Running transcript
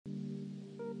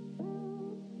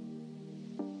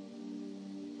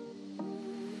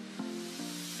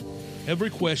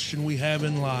Every question we have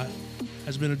in life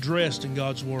has been addressed in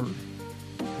God's Word.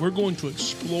 We're going to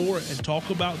explore and talk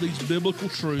about these biblical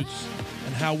truths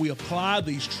and how we apply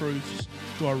these truths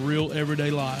to our real everyday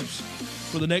lives.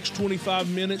 For the next 25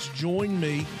 minutes, join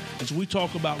me as we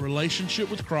talk about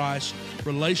relationship with Christ,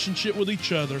 relationship with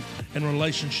each other, and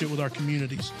relationship with our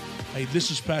communities. Hey, this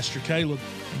is Pastor Caleb,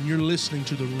 and you're listening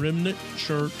to the Remnant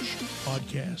Church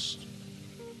Podcast.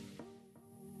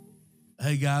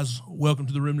 Hey guys, welcome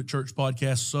to the Remnant Church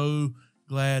Podcast. So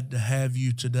glad to have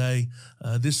you today.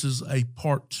 This is a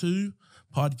part 2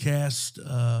 podcast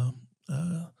of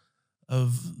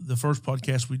the first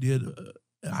podcast we did.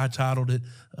 I titled it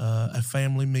A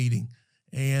Family Meeting.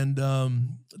 And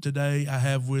today I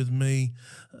have with me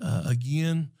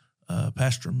again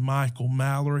Pastor Michael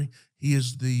Mallory. He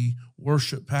is the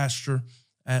worship pastor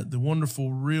at the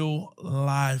wonderful Real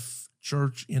Life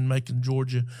Church in Macon,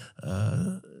 Georgia,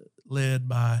 led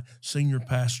by Senior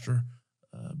Pastor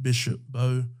Bishop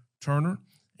Bo Turner.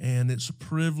 And it's a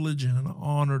privilege and an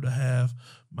honor to have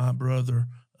my brother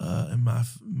and my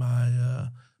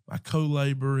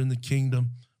co-laborer in the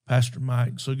kingdom, Pastor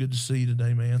Mike. So good to see you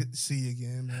today, man. Good to see you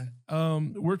again,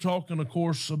 man. We're talking, of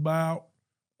course, about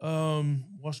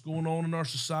what's going on in our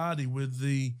society with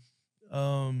the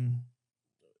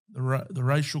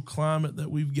racial climate that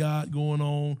we've got going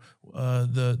on,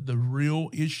 the real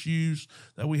issues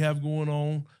that we have going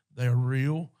on. They're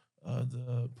real.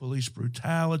 The police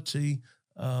brutality,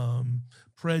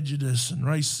 prejudice and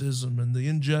racism and the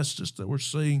injustice that we're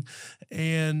seeing.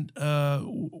 And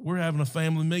we're having a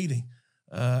family meeting.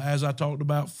 As I talked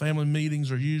about, family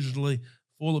meetings are usually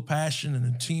full of passion and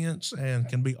intense and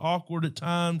can be awkward at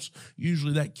times.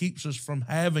 Usually that keeps us from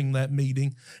having that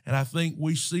meeting. And I think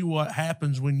we see what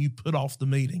happens when you put off the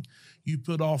meeting. You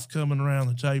put off coming around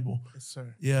the table. Yes,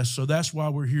 sir. Yeah, so that's why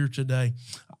we're here today.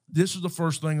 This is the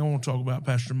first thing I want to talk about,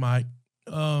 Pastor Mike.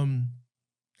 And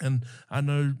I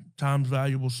know time's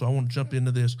valuable, so I want to jump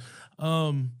into this.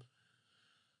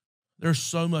 There's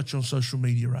so much on social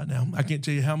media right now. I can't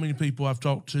tell you how many people I've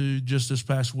talked to just this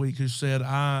past week who said,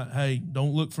 hey,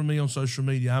 don't look for me on social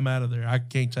media. I'm out of there. I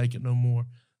can't take it no more.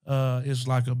 It's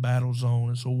like a battle zone.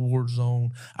 It's a war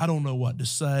zone. I don't know what to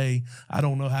say. I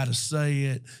don't know how to say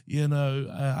it.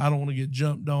 I don't want to get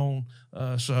jumped on.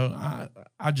 So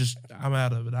I'm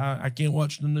out of it. I can't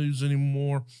watch the news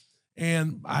anymore.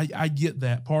 And I get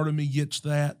that. Part of me gets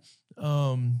that.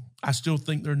 I still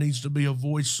think there needs to be a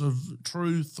voice of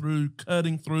truth through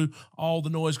cutting through all the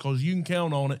noise, because you can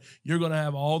count on it. You're going to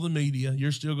have all the media.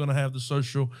 You're still going to have the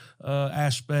social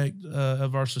aspect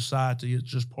of our society. It's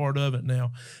just part of it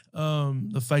now,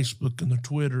 the Facebook and the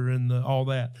Twitter and all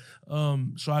that.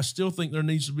 So I still think there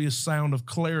needs to be a sound of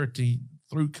clarity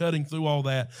through cutting through all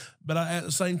that. But at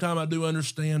the same time, I do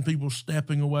understand people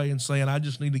stepping away and saying, I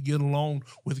just need to get along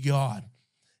with God.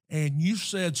 And you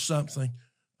said something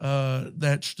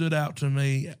that stood out to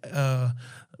me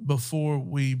before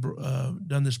we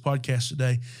done this podcast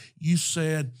today. You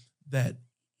said that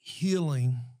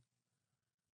healing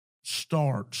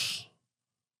starts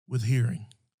with hearing.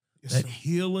 Yes, That sir.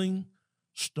 healing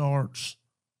starts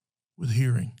with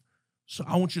hearing. So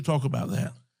I want you to talk about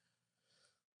that.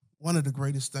 One of the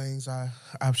greatest things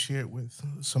I've shared with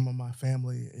some of my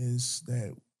family is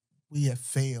that we have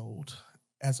failed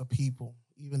as a people,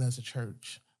 even as a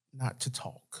church, not to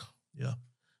talk. Yeah.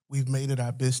 We've made it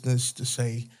our business to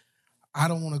say, I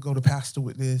don't want to go to pastor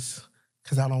with this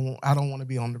because I don't want to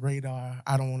be on the radar.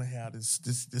 I don't want to have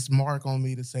this mark on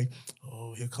me to say,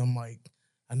 oh, here come Mike.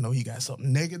 I know he got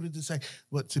something negative to say.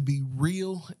 But to be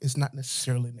real is not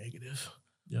necessarily negative.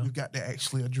 Yeah. We've got to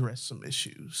actually address some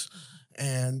issues.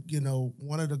 And,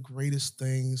 one of the greatest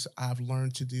things I've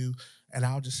learned to do, and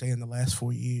I'll just say in the last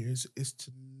 4 years, is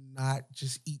to not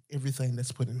just eat everything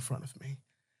that's put in front of me.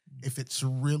 If it's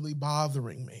really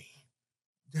bothering me,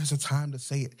 there's a time to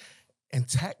say it. And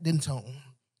tact and tone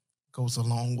goes a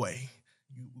long way.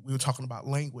 We were talking about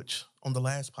language on the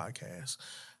last podcast,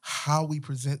 how we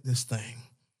present this thing.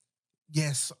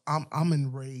 Yes, I'm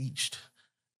enraged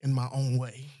in my own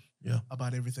way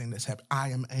about everything that's happened. I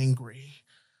am angry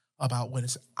about what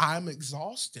is. I'm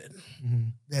exhausted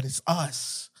that it's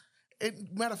us.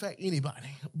 Matter of fact, anybody,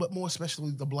 but more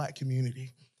especially the Black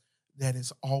community that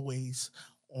is always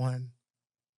on.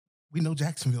 We know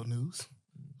Jacksonville news.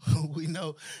 We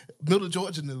know Middle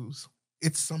Georgia news.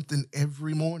 It's something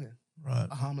every morning. Right.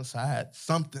 A homicide,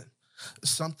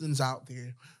 something's out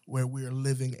there where we're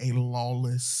living a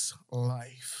lawless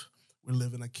life. We're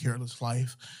living a careless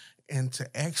life. And to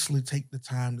actually take the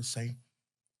time to say,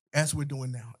 as we're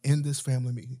doing now in this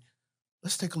family meeting,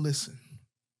 let's take a listen.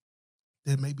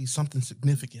 There may be something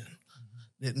significant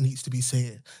that needs to be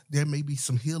said. There may be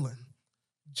some healing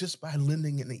just by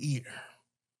lending an ear.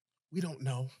 We don't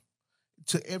know.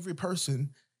 To every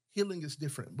person, healing is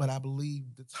different, but I believe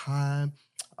the time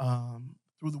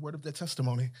through the word of their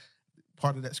testimony,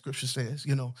 part of that scripture says,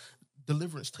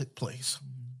 deliverance took place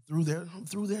through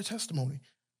their testimony,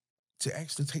 to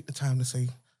actually take the time to say,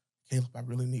 Caleb, I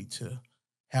really need to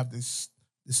have this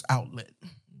outlet,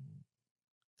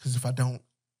 because if I don't,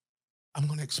 I'm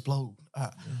going to explode.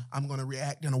 I'm going to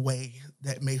react in a way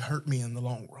that may hurt me in the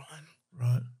long run.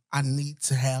 Right. I need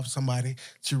to have somebody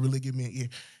to really give me an ear.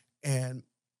 And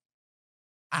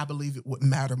I believe it would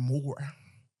matter more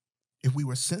if we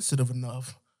were sensitive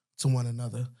enough to one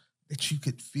another that you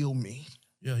could feel me.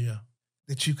 Yeah, yeah.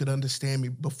 That you could understand me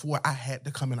before I had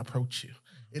to come and approach you.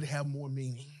 It'd have more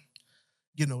meaning,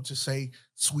 to say,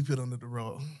 sweep it under the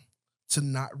rug, to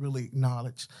not really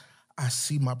acknowledge, I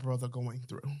see my brother going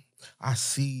through. I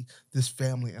see this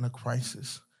family in a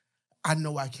crisis. I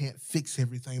know I can't fix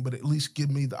everything, but at least give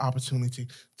me the opportunity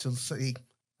to say,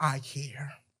 I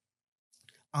care.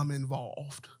 I'm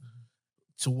involved.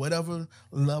 To whatever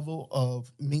level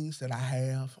of means that I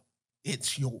have,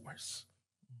 it's yours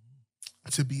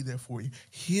to be there for you.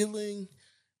 Healing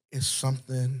is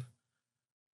something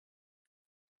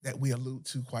that we allude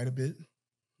to quite a bit,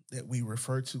 that we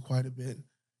refer to quite a bit,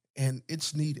 and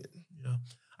it's needed.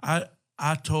 Yeah.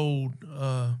 I told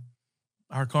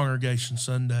our congregation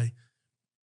Sunday,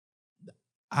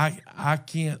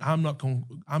 I'm not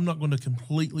going to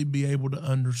completely be able to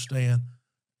understand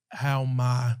how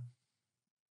my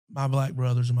black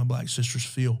brothers and my black sisters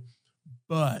feel,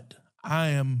 but I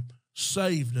am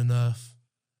saved enough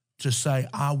to say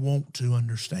I want to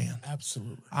understand.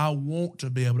 Absolutely. I want to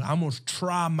be able to. I'm going to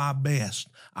try my best.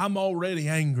 I'm already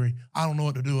angry. I don't know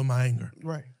what to do with my anger.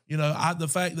 Right. The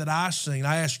fact that I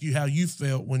asked you how you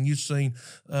felt when you seen,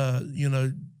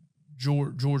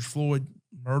 George Floyd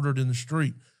murdered in the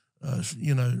street, as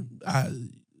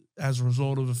a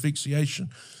result of asphyxiation.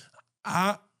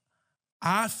 How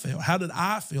did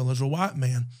I feel as a white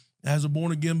man, as a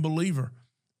born-again believer?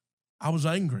 I was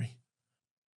angry.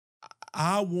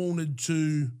 I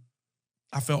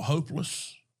felt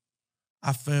hopeless.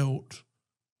 I felt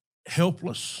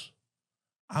helpless.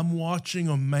 I'm watching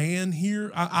a man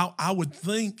here. I would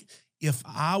think if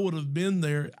I would have been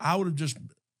there, I would have just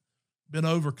been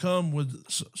overcome with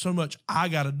so much I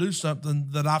got to do something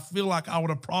that I feel like I would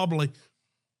have probably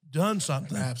done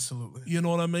something. Absolutely. You know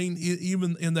what I mean?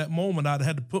 Even in that moment, I'd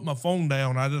had to put my phone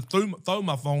down. I'd have throw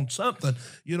my phone, something.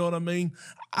 You know what I mean?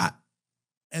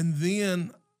 And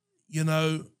then,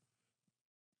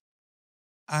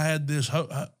 I had this hope.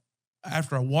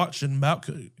 After I watched it,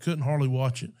 couldn't hardly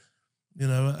watch it.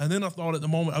 And then I thought at the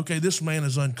moment, okay, this man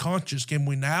is unconscious. Can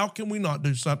we not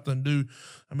do something? There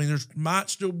might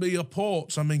still be a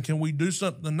pulse. Can we do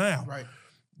something now? Right.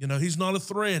 He's not a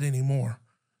threat anymore.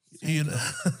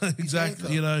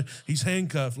 Exactly. He's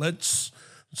handcuffed. Let's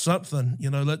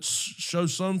show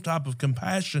some type of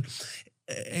compassion.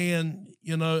 And,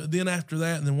 then after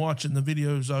that, and then watching the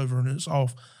video's over and it's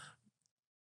off.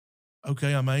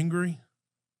 Okay, I'm angry.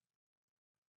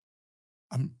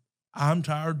 I'm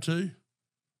tired too,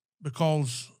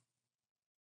 because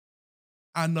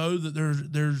I know that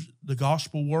there's the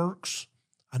gospel works.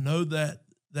 I know that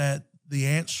the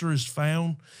answer is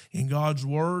found in God's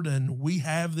word, and we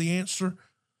have the answer.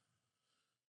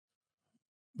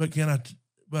 But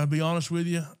I'll be honest with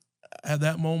you, at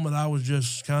that moment I was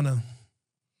just the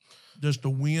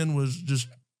wind was just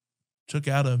took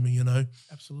out of me,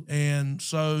 Absolutely. And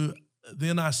so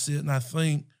then I sit and I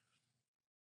think,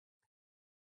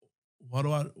 what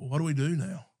do we do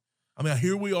now?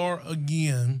 Here we are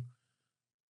again.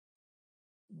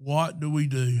 What do we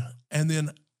do? And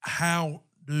then how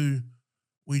do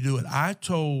we do it? I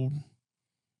told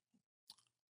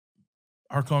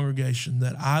our congregation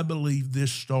that I believe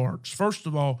this starts. First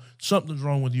of all, something's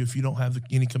wrong with you if you don't have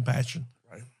any compassion.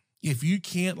 Right. If you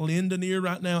can't lend an ear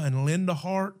right now and lend a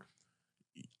heart,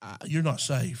 you're not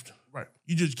saved. Right.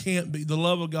 You just can't be. The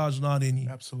love of God's not in you.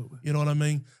 Absolutely. You know what I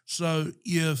mean? So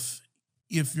if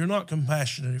you're not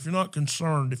compassionate, if you're not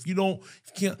concerned, if you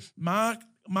can't,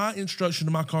 my instruction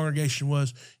to my congregation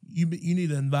was you need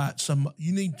to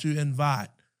invite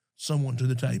someone to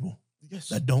the table. Yes.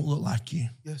 That don't look like you.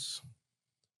 Yes.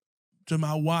 To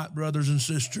my white brothers and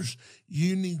sisters,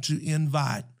 you need to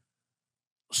invite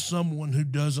someone who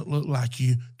doesn't look like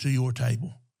you to your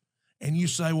table. And you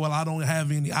say, well, I don't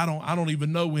have any, I don't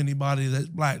even know anybody that's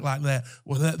black like that.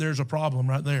 Well, there's a problem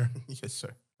right there. Yes,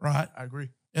 sir. Right? I agree.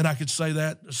 And I could say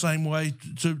that the same way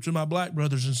to my black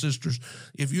brothers and sisters.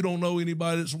 If you don't know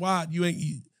anybody that's white,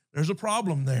 there's a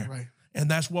problem there. Right. And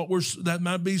that's what that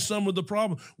might be some of the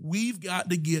problem. We've got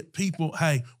to get people,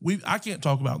 hey, I can't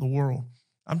talk about the world.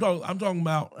 I'm talking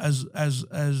about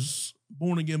as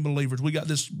born again believers. We got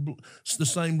the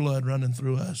same blood running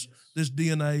through us, this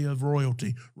DNA of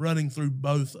royalty running through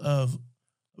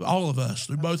all of us,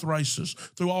 through both races,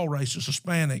 through all races,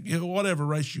 Hispanic, whatever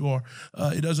race you are,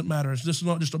 it doesn't matter. This is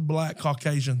not just a black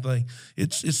Caucasian thing.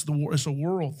 It's a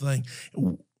world thing.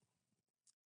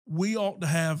 We ought to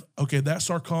have, okay, that's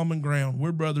our common ground.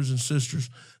 We're brothers and sisters.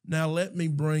 Now let me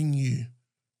bring you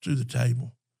to the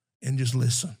table and just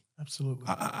listen. Absolutely.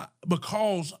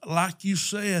 Because, like you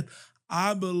said,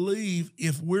 I believe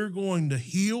if we're going to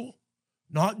heal,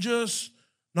 not just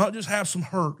have some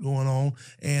hurt going on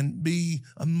and be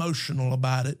emotional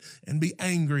about it and be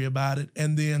angry about it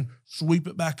and then sweep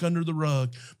it back under the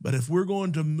rug, but if we're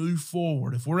going to move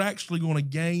forward, if we're actually going to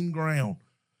gain ground,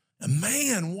 and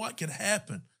man, what could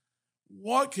happen?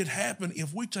 What could happen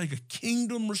if we take a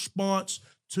kingdom response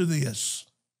to this?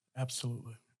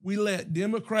 Absolutely. We let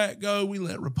Democrat go, we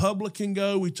let Republican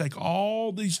go, we take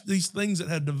all these things that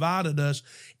have divided us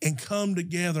and come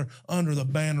together under the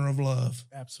banner of love.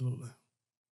 Absolutely.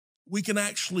 We can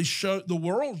actually show the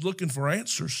world's looking for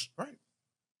answers. Right.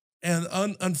 And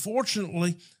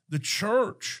unfortunately, the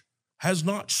church has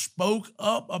not spoke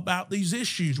up about these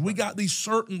issues. We got these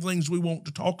certain things we want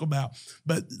to talk about,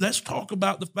 but let's talk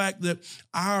about the fact that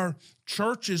our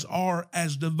churches are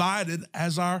as divided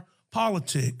as our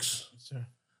politics. Yes, sir.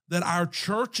 That our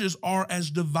churches are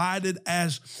as divided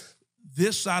as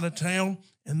this side of town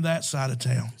and that side of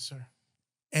town. Yes, sir.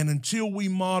 And until we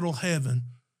model heaven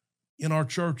in our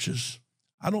churches,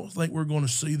 I don't think we're going to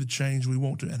see the change we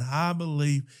want to. And I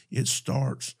believe it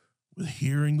starts with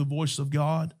hearing the voice of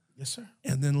God. Yes, sir.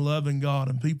 And then loving God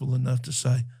and people enough to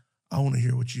say, I want to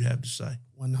hear what you have to say.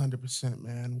 100%,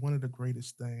 man. One of the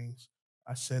greatest things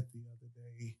I said the other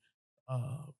day,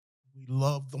 we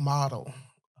love the model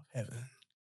of heaven,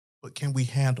 but can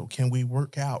we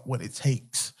work out what it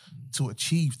takes to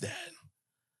achieve that?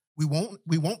 We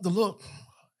want the look.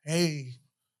 Hey,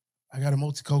 I got a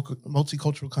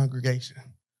multicultural congregation.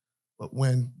 But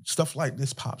when stuff like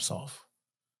this pops off,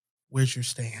 where's your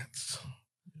stance?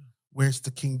 Where's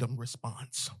the kingdom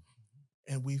response?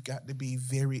 And we've got to be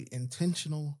very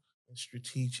intentional and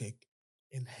strategic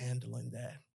in handling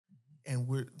that. And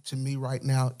to me right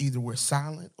now, either we're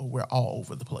silent or we're all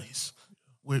over the place.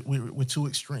 We're two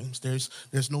extremes.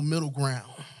 There's no middle ground.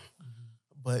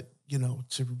 But,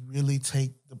 to really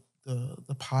take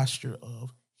the posture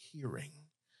of hearing,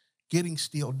 getting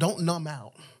still. Don't numb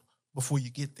out before you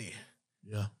get there.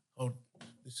 Yeah. Oh,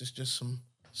 this is just some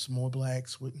more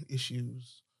blacks with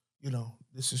issues.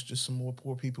 This is just some more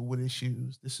poor people with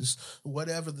issues. This is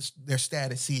whatever their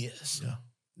status is. Yeah.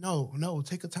 No,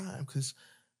 take a time, because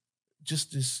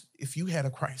just as if you had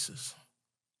a crisis,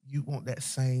 you want that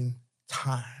same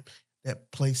time,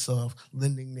 that place of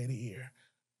lending that ear.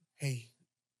 Hey,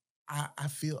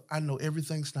 I know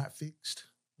everything's not fixed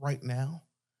right now,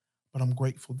 but I'm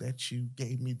grateful that you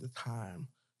gave me the time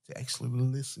to actually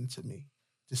listen to me,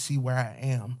 to see where I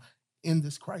am in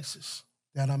this crisis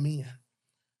that I'm in.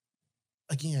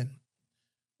 Again,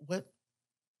 what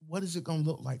is it going to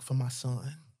look like for my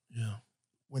son? Yeah.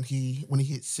 When he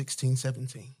hits 16,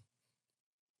 17?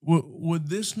 Would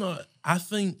this not, I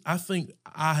think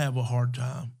I have a hard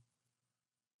time.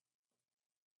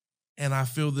 And I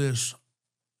feel this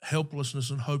helplessness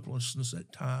and hopelessness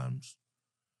at times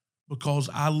because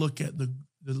I look at the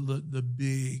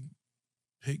big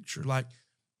picture. Like,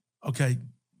 okay,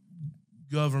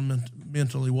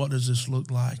 governmentally, what does this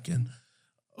look like? And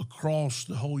across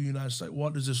the whole United States,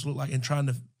 what does this look like?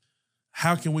 And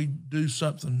how can we do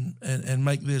something and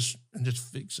make this and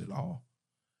just fix it all?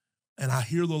 And I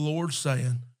hear the Lord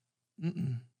saying,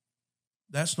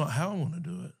 that's not how I want to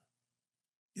do it.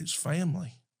 It's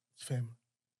family. It's family.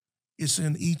 It's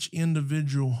in each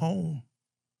individual home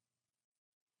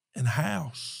and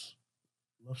house.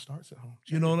 Love starts at home.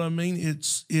 You know what I mean?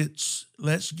 It's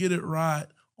let's get it right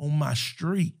on my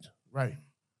street. Right.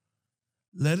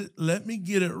 Let me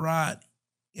get it right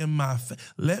in my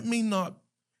let me not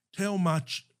tell my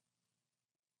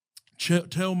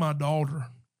daughter,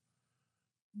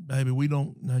 baby,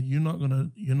 you're not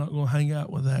gonna hang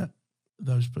out with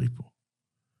those people.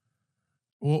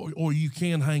 Or you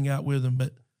can hang out with them,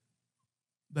 but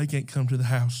they can't come to the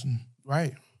house and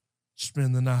right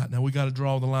spend the night. Now we got to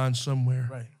draw the line somewhere.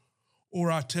 Right. Or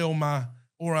I tell my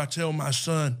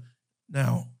son,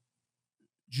 now,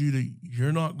 Judy,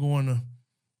 you're not going to,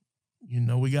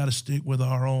 we got to stick with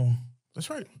our own That's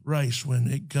right. race when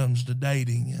it comes to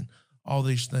dating and all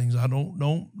these things. I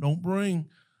don't bring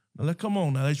Now, come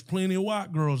on now. There's plenty of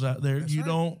white girls out there. That's you right.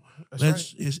 don't.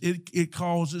 That's It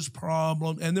causes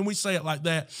problem, and then we say it like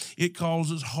that. It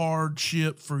causes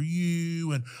hardship for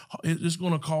you, and it's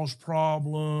going to cause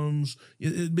problems.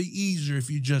 It'd be easier if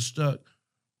you just stuck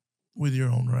with your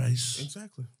own race.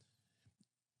 Exactly.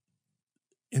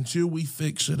 Until we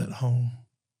fix it at home.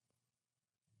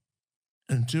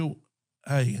 Until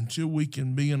we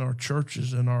can be in our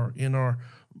churches and in our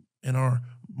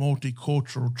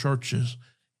multicultural churches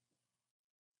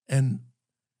and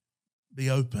be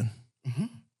open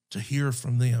to hear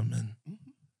from them and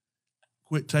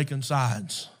quit taking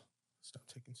sides. Stop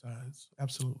taking sides.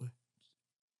 Absolutely.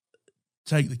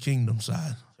 Take the kingdom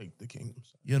side. Take the kingdom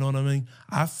side. You know what I mean?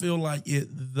 I feel like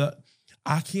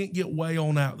I can't get way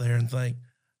on out there and think,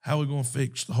 how are we going to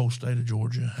fix the whole state of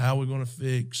Georgia? How am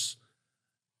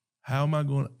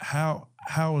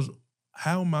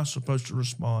I supposed to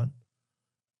respond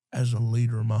as a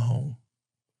leader in my home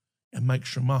and make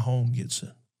sure my home gets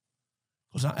it?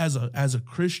 Because as a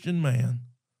Christian man,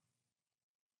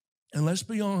 and let's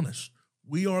be honest,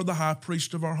 we are the high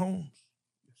priest of our homes.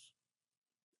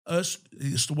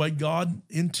 It's the way God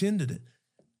intended it.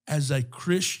 As a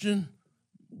Christian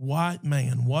white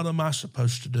man, what am I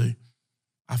supposed to do?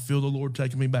 I feel the Lord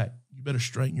taking me back. You better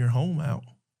straighten your home out.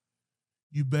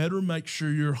 You better make sure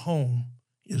your home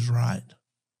is right.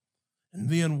 And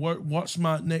then what's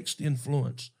my next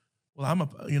influence? Well,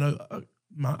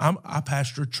 I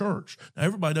pastor a church. Now,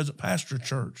 everybody doesn't pastor a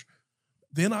church.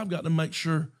 Then I've got to make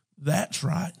sure that's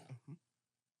right.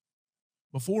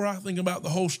 Before I think about the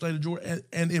whole state of Georgia,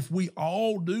 and if we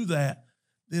all do that,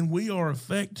 then we are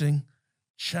affecting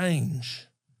change.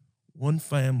 One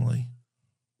family,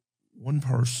 one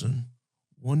person,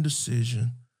 one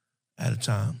decision at a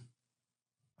time.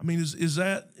 I mean, is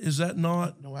that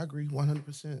not? No, I agree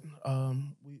 100%.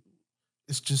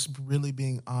 It's just really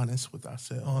being honest with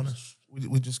ourselves. Honest.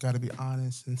 We just got to be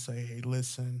honest and say, hey,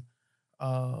 listen,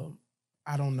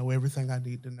 I don't know everything I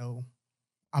need to know.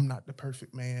 I'm not the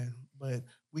perfect man, but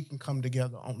we can come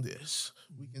together on this.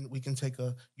 We can take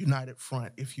a united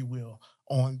front, if you will,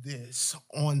 on this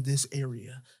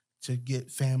area to get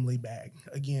family back.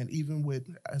 Again, even with,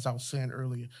 as I was saying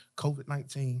earlier,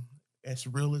 COVID-19, as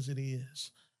real as it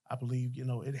is, I believe,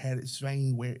 it had its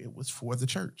vein where it was for the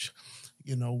church,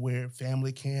 where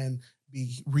family can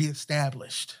be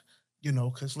reestablished,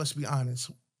 because let's be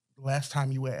honest, the last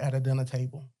time you were at a dinner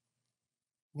table,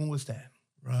 when was that?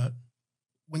 Right.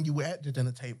 When you were at the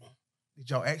dinner table, did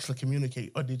y'all actually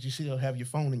communicate, or did you still have your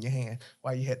phone in your hand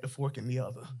while you had the fork in the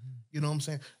other? Mm-hmm. You know what I'm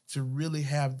saying? To really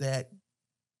have that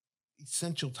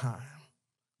essential time,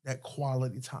 that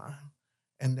quality time.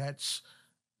 And that's,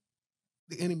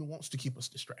 the enemy wants to keep us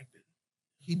distracted.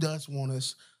 He does want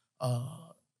us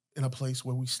in a place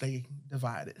where we stay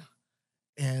divided.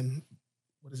 And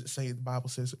what does it say? The Bible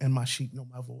says, and my sheep know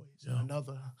my voice. Yeah.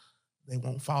 Another, they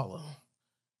won't follow.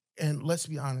 And let's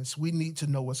be honest, we need to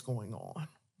know what's going on.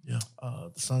 Yeah.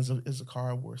 The sons of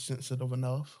Issachar were sensitive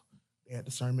enough. They had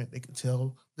discernment. They could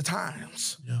tell the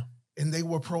times. Yeah. And they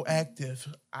were proactive.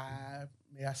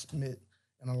 May I submit,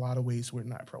 in a lot of ways, we're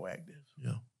not proactive.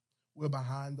 Yeah. We're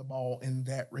behind the ball in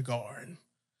that regard.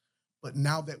 But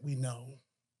now that we know,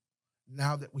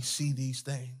 now that we see these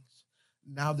things,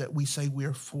 now that we say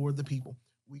we're for the people,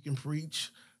 we can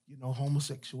preach,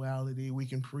 homosexuality. We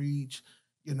can preach,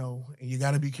 and you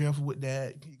got to be careful with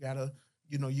that. You got to,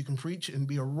 you can preach and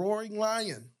be a roaring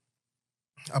lion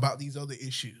about these other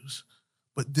issues.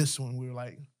 But this one, we're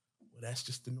like, well, that's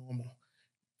just the normal.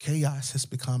 Chaos has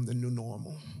become the new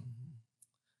normal.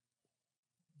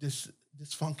 This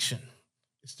dysfunction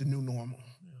is the new normal.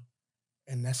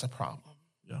 Yeah. And that's a problem.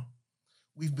 Yeah.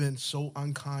 We've been so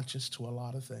unconscious to a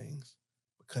lot of things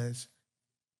because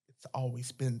it's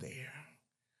always been there.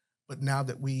 But now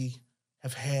that we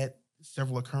have had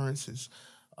several occurrences,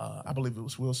 I believe it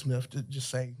was Will Smith to just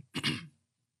say,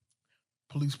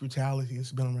 police brutality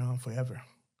has been around forever.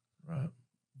 Right.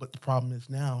 But the problem is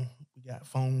now we got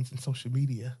phones and social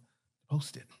media to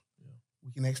post it. Yeah.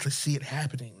 We can actually see it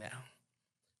happening now.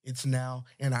 It's now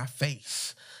in our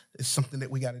face. It's something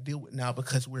that we got to deal with now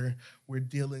because we're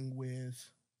dealing with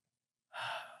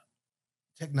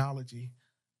technology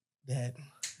that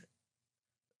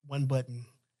one button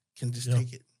can just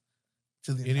take it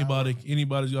to the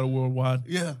anybody's got a worldwide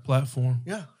platform.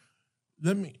 Yeah.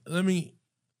 Let me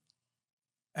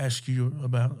ask you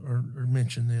about or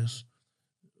mention this.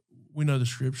 We know the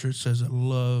scripture, it says that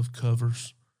love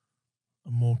covers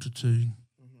a multitude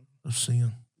of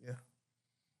sin. Yeah.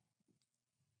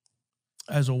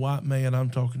 As a white man,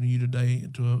 I'm talking to you today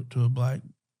to a black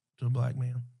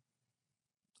man.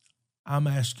 I'm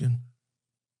asking,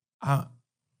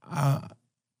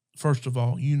 first of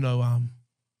all,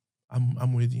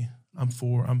 I'm with you. I'm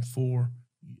for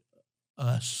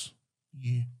us,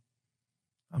 you.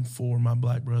 I'm for my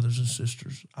black brothers and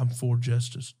sisters. I'm for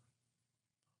justice.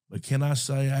 But can I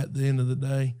say at the end of the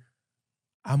day,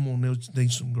 I'm going to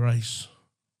need some grace,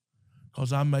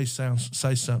 because I may say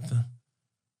something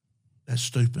that's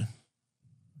stupid.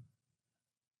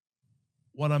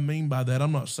 What I mean by that,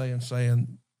 I'm not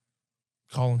saying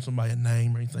calling somebody a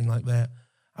name or anything like that.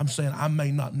 I'm saying I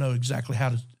may not know exactly how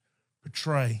to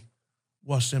portray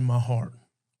what's in my heart.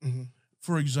 Mm-hmm.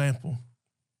 For example,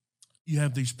 you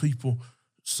have these people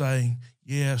saying,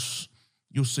 yes,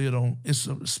 you'll see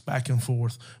it's back and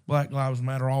forth. Black lives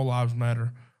matter, all lives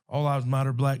matter. All lives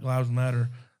matter, black lives matter.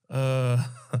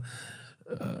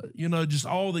 Just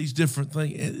all these different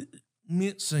things,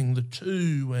 mincing the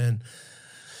two. And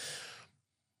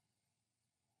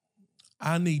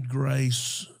I need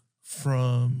grace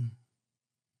from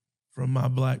my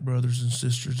black brothers and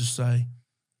sisters to say,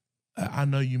 I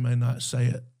know you may not say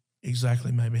it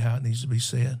exactly maybe how it needs to be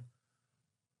said,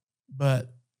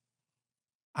 but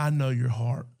I know your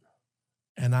heart.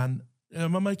 And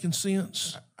am I making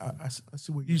sense? I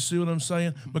see what you see what I'm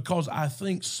saying? Because I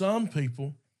think some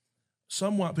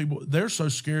white people, they're so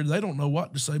scared they don't know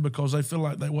what to say, because they feel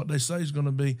like what they say is going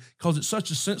to be, because it's such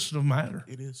a sensitive matter.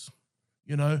 It is.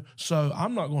 So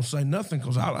I'm not going to say nothing,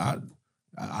 because I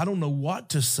don't know what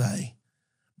to say.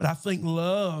 But I think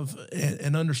love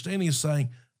and understanding is saying,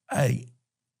 hey,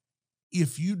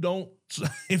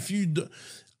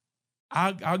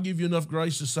 I'll give you enough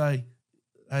grace to say,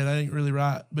 hey, that ain't really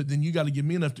right. But then you got to give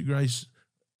me enough grace.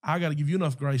 I got to give you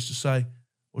enough grace to say,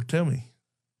 well, tell me,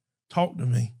 talk to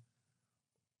me.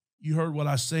 You heard what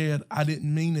I said. I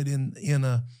didn't mean it in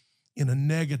a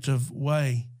negative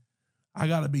way. I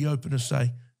got to be open to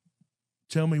say,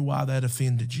 tell me why that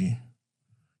offended you.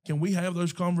 Can we have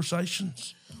those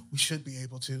conversations? We should be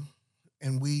able to.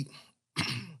 And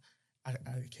I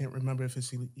can't remember if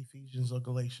it's Ephesians or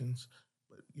Galatians,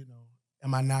 but,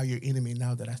 am I now your enemy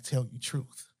now that I tell you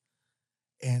truth?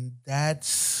 And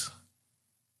that's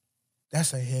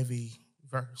a heavy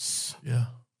verse. Yeah.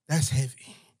 That's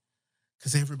heavy,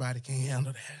 because everybody can't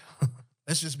handle that.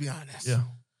 Let's just be honest. Yeah.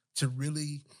 To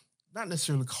really not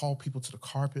necessarily call people to the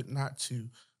carpet, not to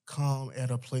come at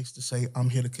a place to say, I'm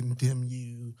here to condemn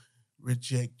you,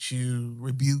 reject you,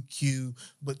 rebuke you,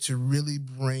 but to really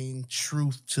bring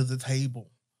truth to the table.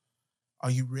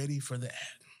 Are you ready for that?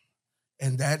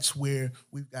 And that's where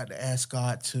we've got to ask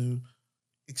God to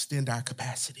extend our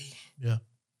capacity. Yeah.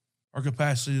 Our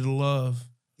capacity to love.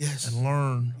 Yes. And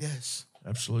learn. Yes.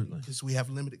 Absolutely. Because we have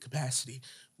limited capacity.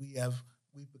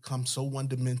 We've become so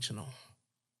one-dimensional.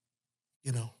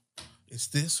 It's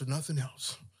this or nothing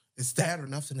else. It's that or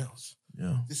nothing else.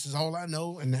 Yeah. This is all I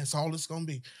know, and that's all it's going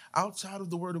to be. Outside of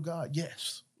the word of God,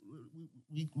 yes,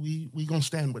 we going to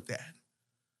stand with that.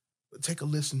 But take a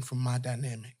listen from my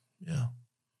dynamic. Yeah.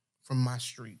 From my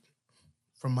street,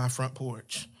 from my front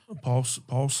porch.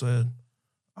 Paul said,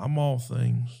 I'm all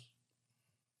things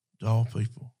to all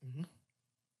people. Mm-hmm.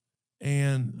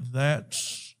 And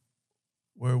that's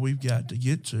where we've got to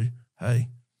get to. Hey,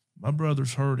 my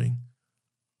brother's hurting.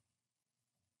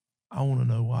 I want to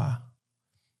know why.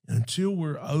 And until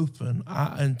we're open,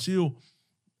 until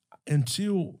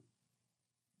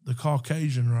the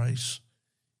Caucasian race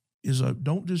is open,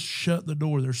 don't just shut the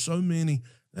door. There's so many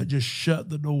that just shut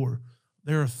the door.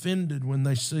 They're offended when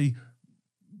they see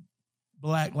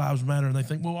Black Lives Matter, and they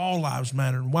think, well, all lives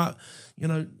matter. And why,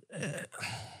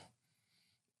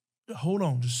 hold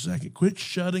on just a second. Quit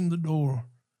shutting the door.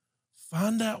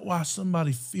 Find out why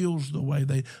somebody feels the way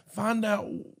they, find out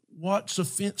what's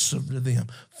offensive to them.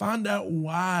 Find out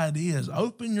why it is.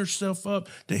 Open yourself up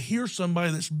to hear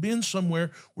somebody that's been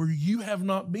somewhere where you have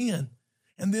not been.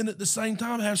 And then at the same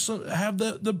time, have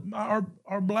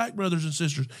our black brothers and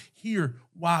sisters hear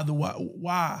why a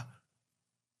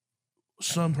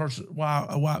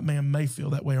white man may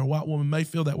feel that way or a white woman may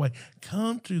feel that way.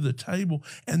 Come to the table,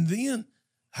 and then,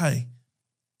 hey,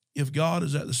 if God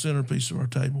is at the centerpiece of our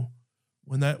table,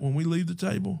 when we leave the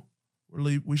table,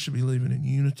 we should be leaving in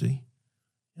unity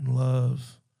and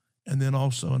love, and then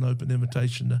also an open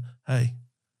invitation to, hey,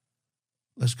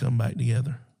 let's come back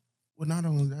together. Well, not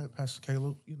only that, Pastor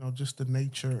Caleb, just the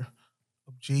nature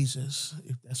of Jesus,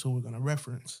 if that's what we're going to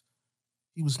reference,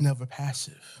 he was never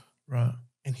passive. Right.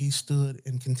 And he stood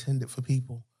and contended for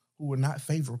people who were not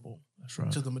favorable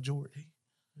to the majority.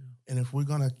 Yeah. And if we're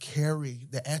going to carry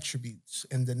the attributes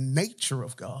and the nature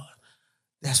of God,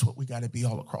 that's what we got to be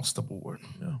all across the board.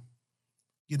 Yeah.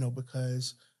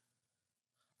 Because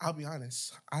I'll be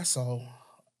honest, I saw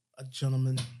a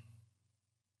gentleman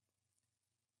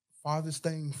farthest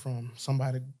thing from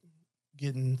somebody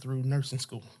getting through nursing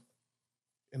school,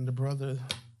 and the brother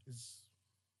is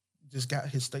just got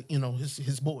his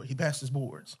his board. He passed his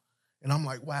boards, and I'm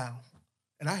like, wow.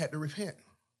 And I had to repent.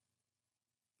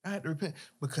 I had to repent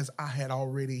because I had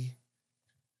already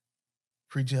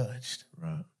prejudged.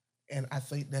 Right. And I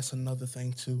think that's another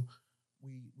thing too.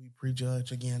 We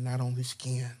prejudge again, not only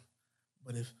skin,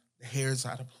 but if the hair's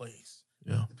out of place,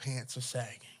 Yeah. the pants are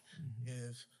sagging,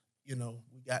 if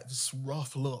we got this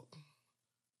rough look,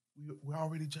 we're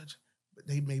already judging. But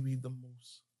they may be the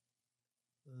most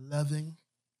loving,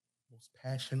 most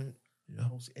passionate, Yeah.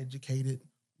 most educated,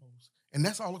 and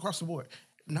that's all across the board.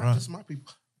 Not Right. just my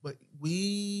people, but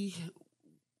we're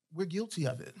guilty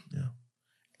of it. Yeah.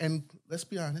 And let's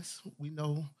be honest, we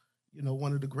know,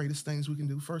 one of the greatest things we can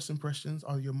do. First impressions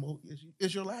are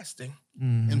is your lasting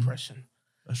impression.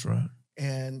 That's right.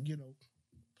 And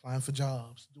applying for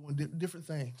jobs, doing different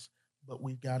things. But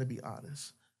we've got to be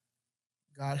honest.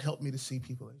 God help me to see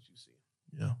people as you see.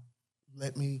 Yeah.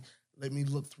 Let me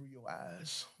look through your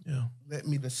eyes. Yeah. Let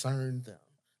me discern them.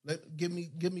 Give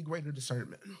me greater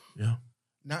discernment. Yeah.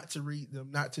 Not to read them,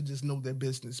 not to just know their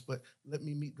business, but let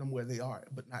me meet them where they are,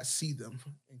 but not see them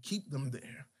and keep them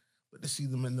there, but to see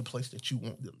them in the place that you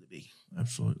want them to be.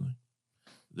 Absolutely.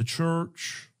 The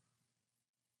church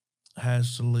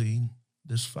has to lead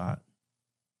this fight.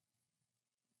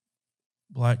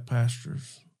 Black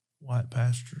pastors, white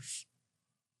pastors,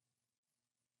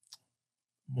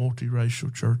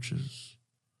 multiracial churches,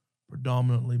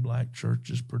 predominantly black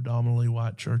churches, predominantly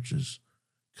white churches,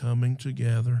 coming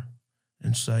together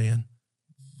and saying,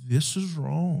 this is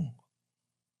wrong.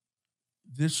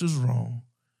 This is wrong.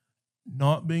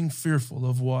 Not being fearful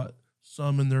of what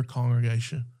some in their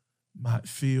congregation might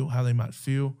feel, how they might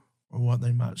feel, or what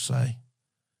they might say.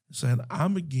 Saying,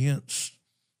 I'm against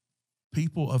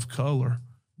people of color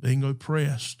being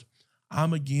oppressed.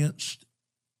 I'm against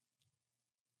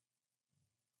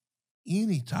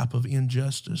any type of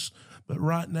injustice. But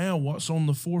right now, what's on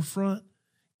the forefront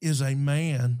is a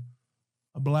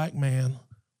black man,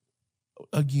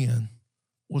 again,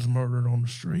 was murdered on the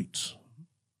streets.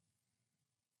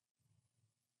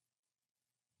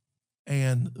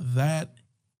 And that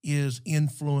is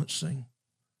influencing,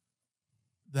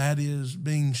 that is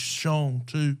being shown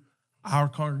to our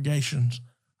congregations,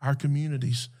 our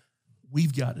communities.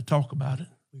 We've got to talk about it.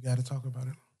 We got to talk about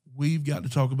it. We've got to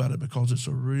talk about it because it's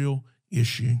a real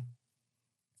issue.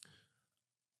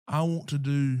 I want to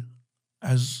do,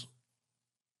 as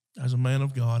a man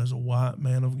of God, as a white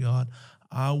man of God,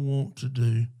 I want to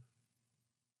do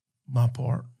my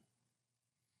part.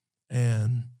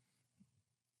 And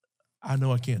I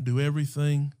know I can't do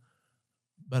everything,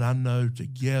 but I know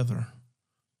together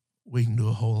we can do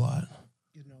a whole lot.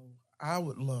 I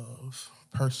would love,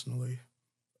 personally,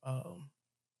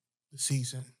 the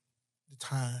season, the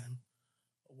time,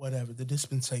 whatever, the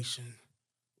dispensation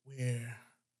where,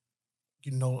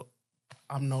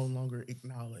 I'm no longer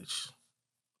acknowledged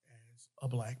as a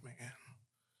black man.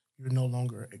 You're no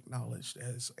longer acknowledged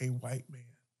as a white man,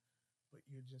 but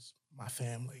you're just my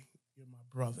family. You're my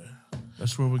brother.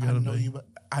 That's where we got to be.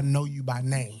 I know you by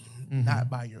name, not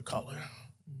by your color.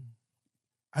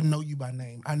 I know you by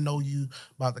name. I know you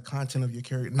by the content of your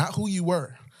character, not who you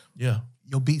were. Yeah.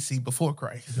 Your BC before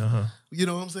Christ. Uh-huh. You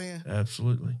know what I'm saying?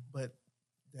 Absolutely. But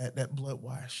that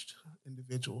blood-washed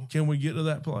individual. Can we get to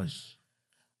that place?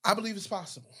 I believe it's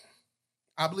possible.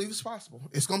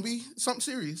 It's going to be something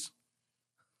serious.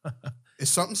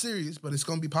 It's something serious, but it's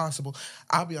going to be possible.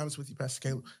 I'll be honest with you, Pastor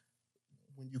Caleb.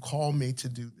 When you called me to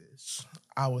do this,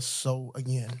 I was so,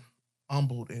 again,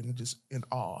 humbled and just in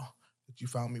awe that you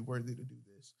found me worthy to do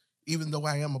this. Even though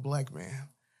I am a black man,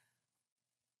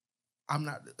 I'm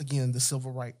not, again, the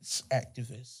civil rights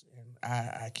activist, and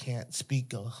I can't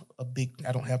speak a big,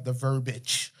 I don't have the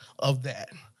verbiage of that,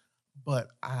 but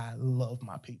I love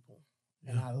my people,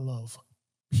 and I love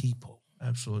people.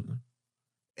 Absolutely.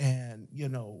 And,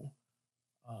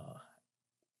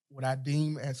 what I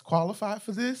deem as qualified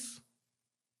for this,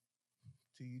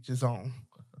 to each his own.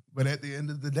 But at the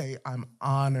end of the day, I'm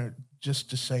honored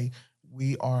just to say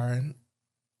we are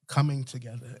coming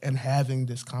together and having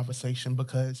this conversation,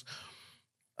 because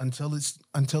until it's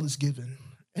given,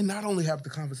 and not only have the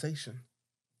conversation,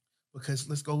 because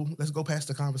let's go past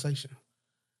the conversation.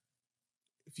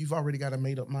 If you've already got a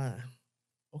made up mind,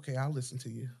 okay, I'll listen to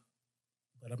you,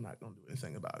 but I'm not going to do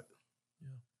anything about it.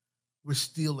 Yeah. We're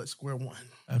still at square one.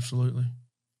 Absolutely.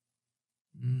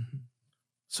 Mm-hmm.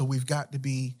 So we've got to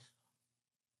be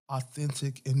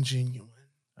authentic and genuine.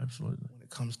 Absolutely. When it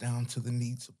comes down to the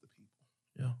needs of the people.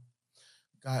 Yeah.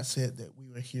 God said that we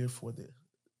were here for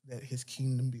that his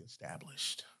kingdom be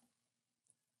established.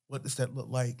 What does that look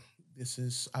like? this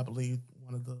is, I believe,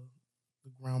 one of the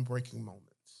groundbreaking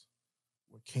moments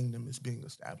where kingdom is being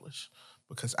established.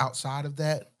 Because outside of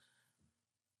that,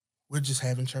 we're just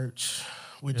having church.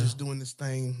 We're just doing this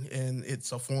thing, and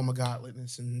it's a form of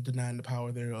godliness and denying the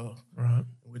power thereof. Right.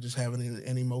 We're just having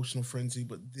an emotional frenzy,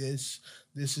 but this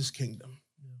is kingdom.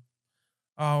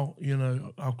 I'll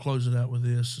close it out with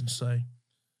this and say,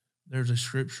 there's a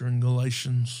scripture in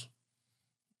Galatians.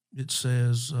 It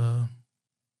says,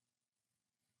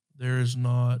 there is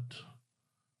not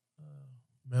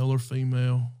male or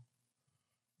female,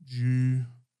 Jew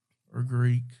or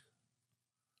Greek,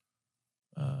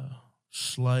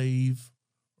 slave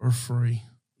or free.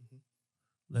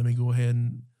 Mm-hmm. Let me go ahead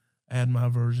and add my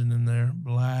version in there,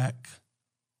 black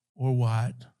or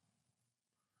white,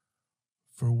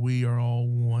 for we are all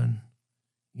one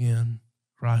in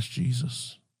Christ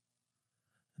Jesus.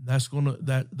 And that's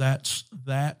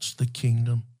the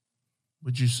kingdom,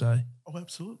 would you say? Oh,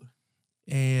 absolutely.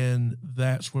 And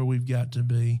that's where we've got to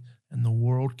be. And the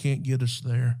world can't get us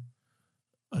there.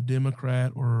 A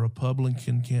Democrat or a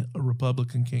Republican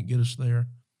can't get us there.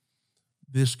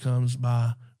 This comes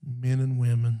by men and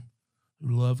women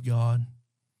who love God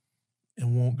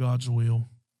and want God's will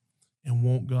and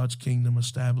want God's kingdom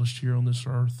established here on this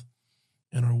earth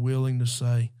and are willing to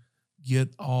say,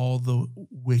 get all the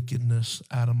wickedness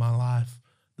out of my life,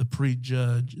 the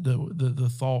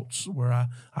thoughts where I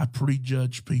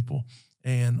prejudge people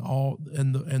and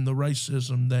the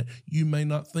racism that you may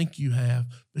not think you have,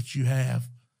 but you have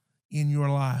in your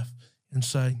life, and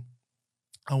say,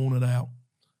 I want it out.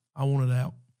 I want it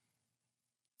out.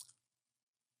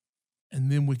 And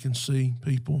then we can see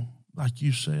people, like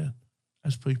you said,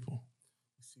 as people.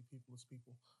 We see people as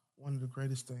people. One of the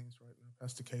greatest things right now,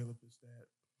 Pastor Caleb, is that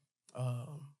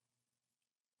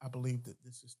I believe that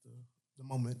this is the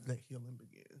moment that healing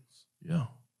begins. Yeah.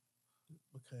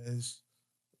 Because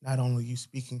not only are you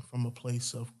speaking from a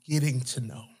place of getting to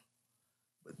know,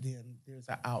 but then there's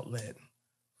an outlet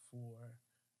for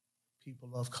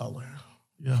people of color,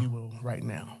 if you will, right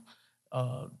now.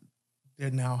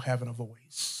 They're now having a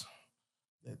voice,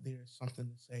 that there's something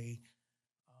to say.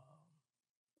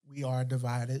 We are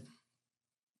divided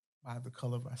by the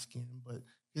color of our skin, but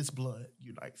his blood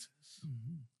unites us.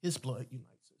 Mm-hmm. His blood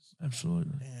unites us.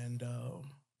 Absolutely. And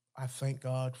I thank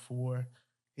God for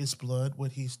his blood,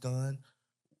 what he's done.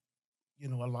 You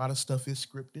know, a lot of stuff is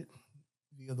scripted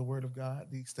via the word of God.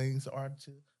 These things are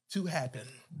to happen.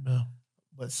 Yeah.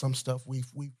 But some stuff we've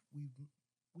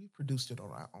produced it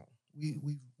on our own.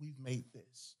 We've made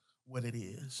this what it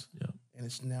is. Yeah. And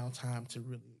it's now time to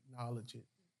really acknowledge it,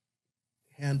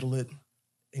 handle it,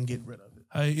 and get rid of it.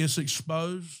 Hey, it's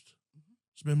exposed. Mm-hmm.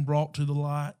 It's been brought to the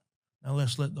light. Now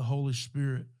let's let the Holy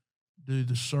Spirit do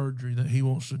the surgery that he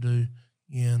wants to do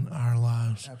in our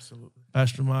lives. Absolutely.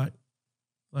 Pastor Mike,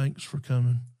 thanks for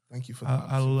coming. Thank you for the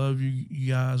I love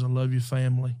you guys. I love your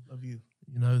family. Love you.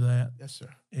 You know that. Yes, sir.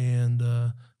 And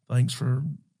thanks for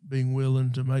being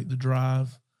willing to make the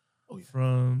drive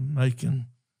from Macon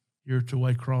here to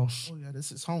Waycross. Oh, yeah,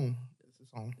 this is home. This is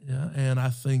home. Yeah, and I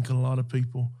think a lot of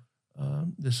people,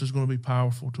 this is going to be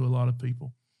powerful to a lot of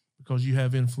people because you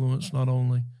have influence not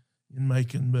only in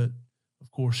Macon, but, of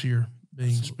course, here,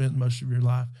 being spent most of your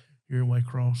life here in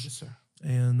Waycross. Yes, sir.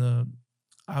 And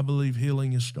I believe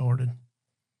healing has started.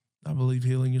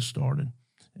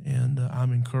 And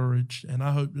I'm encouraged. And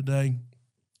I hope today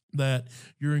that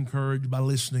you're encouraged by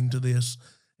listening to this.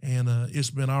 And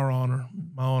it's been my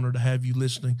honor to have you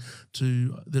listening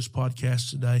to this podcast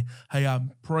today. Hey,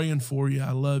 I'm praying for you.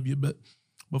 I love you. But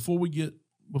before we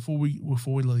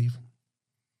leave,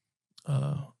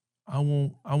 I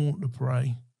want to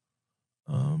pray.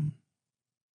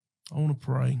 I want to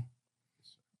pray,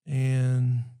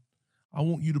 and I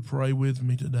want you to pray with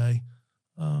me today.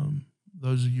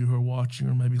 Those of you who are watching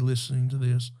or maybe listening to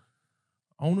this,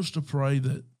 I want us to pray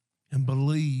that and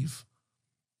believe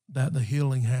that the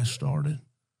healing has started.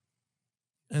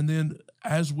 And then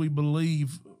as we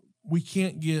believe, we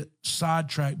can't get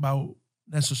sidetracked by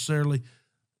necessarily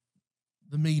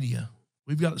the media.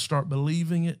 We've got to start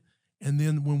believing it. And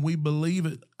then when we believe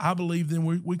it, I believe then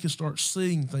we can start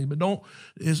seeing things. But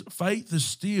faith is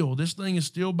still, this thing is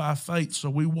still by faith. So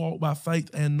we walk by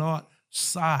faith and not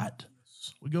sight.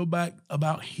 We go back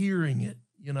about hearing it.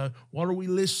 You know, what are we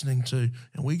listening to?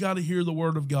 And we got to hear the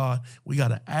word of God. We got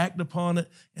to act upon it.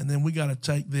 And then we got to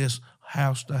take this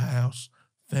house to house,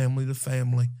 family to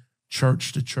family,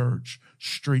 church to church,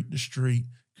 street to street,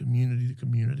 community to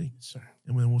community. Yes, sir.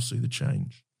 And then we'll see the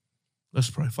change.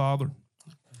 Let's pray. Father,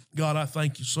 God, I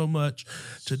thank you so much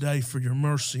today for your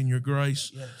mercy and your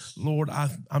grace. Yes. Lord,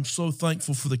 I'm so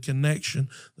thankful for the connection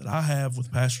that I have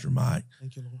with Pastor Mike.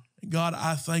 Thank you, Lord. God,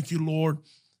 I thank you, Lord.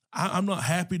 I'm not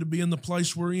happy to be in the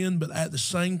place we're in, but at the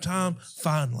same time,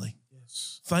 finally,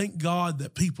 thank God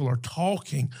that people are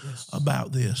talking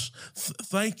about this.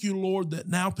 Thank you, Lord, that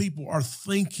now people are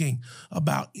thinking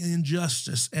about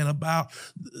injustice and about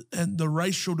the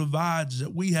racial divides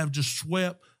that we have just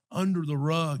swept under the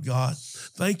rug, God.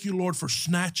 Thank you, Lord, for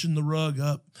snatching the rug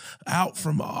up out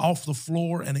from off the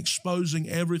floor and exposing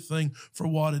everything for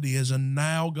what it is. And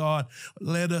now, God,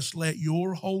 let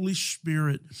your Holy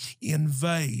Spirit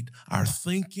invade our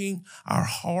thinking, our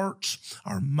hearts,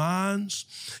 our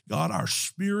minds, God, our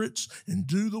spirits, and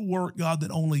do the work, God,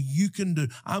 that only you can do.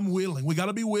 I'm willing. We got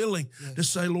to be willing to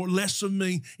say, Lord, less of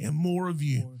me and more of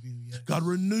you. God,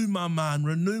 renew my mind,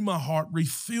 renew my heart,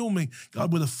 refill me,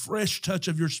 God, with a fresh touch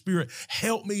of your Spirit.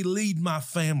 Help me lead my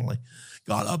family,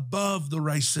 God, above the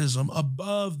racism,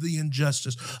 above the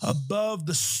injustice, above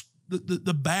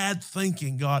the bad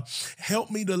thinking, God. Help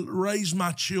me to raise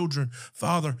my children,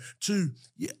 Father, to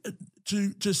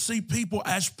see people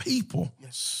as people.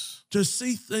 Yes. To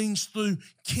see things through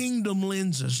kingdom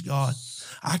lenses, God.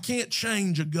 I can't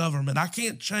change a government. I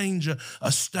can't change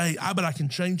a state, but I can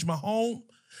change my home.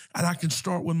 And I can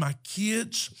start with my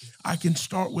kids. I can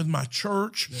start with my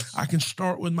church. I can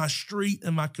start with my street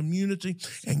and my community.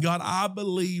 And God, I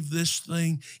believe this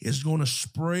thing is going to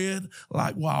spread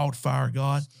like wildfire,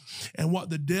 God. And what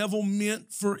the devil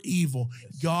meant for evil,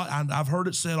 God, I've heard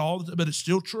it said all the time, but it's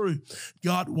still true.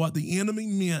 God, what the enemy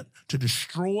meant to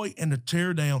destroy and to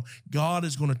tear down, God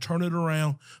is going to turn it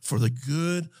around for the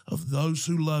good of those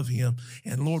who love him.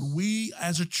 And Lord, we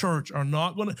as a church are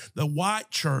not going to, the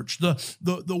white church,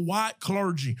 the white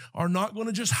clergy are not going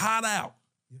to just hide out.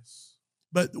 Yes.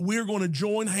 But we're going to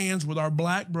join hands with our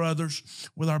black brothers,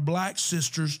 with our black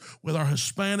sisters, with our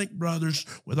Hispanic brothers,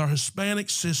 with our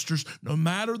Hispanic sisters, no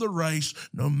matter the race,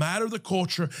 no matter the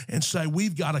culture, and say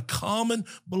we've got a common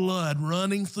blood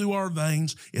running through our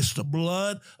veins. It's the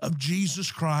blood of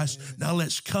Jesus Christ. Yes. Now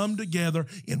let's come together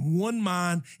in one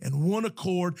mind and one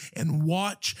accord and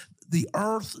watch the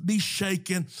earth be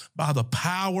shaken by the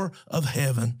power of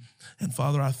heaven. And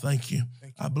Father, I thank you.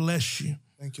 I bless you.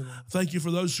 Thank you, Lord. Thank you for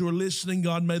those who are listening.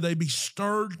 God, may they be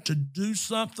stirred to do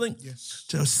something,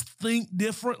 to think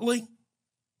differently,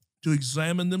 to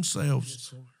examine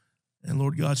themselves. Yes, and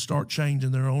Lord God, start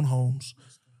changing their own homes.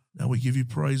 Now we give you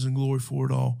praise and glory for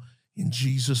it all. In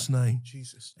Jesus' name,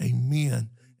 amen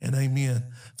and amen.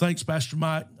 Thanks, Pastor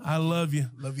Mike. I love you.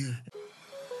 Love you.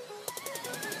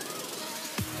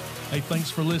 Hey,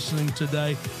 thanks for listening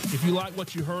today. If you like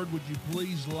what you heard, would you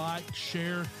please like,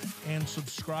 share, and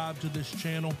subscribe to this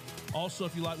channel? Also,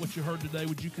 if you like what you heard today,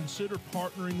 would you consider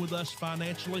partnering with us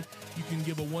financially? You can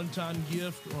give a one-time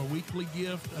gift or a weekly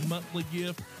gift, a monthly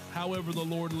gift, however the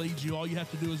Lord leads you. All you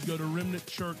have to do is go to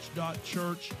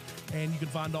remnantchurch.church, and you can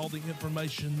find all the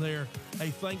information there.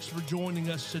 Hey, thanks for joining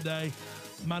us today.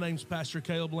 My name's Pastor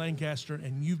Caleb Lancaster,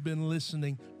 and you've been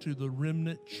listening to the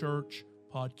Remnant Church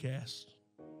Podcast.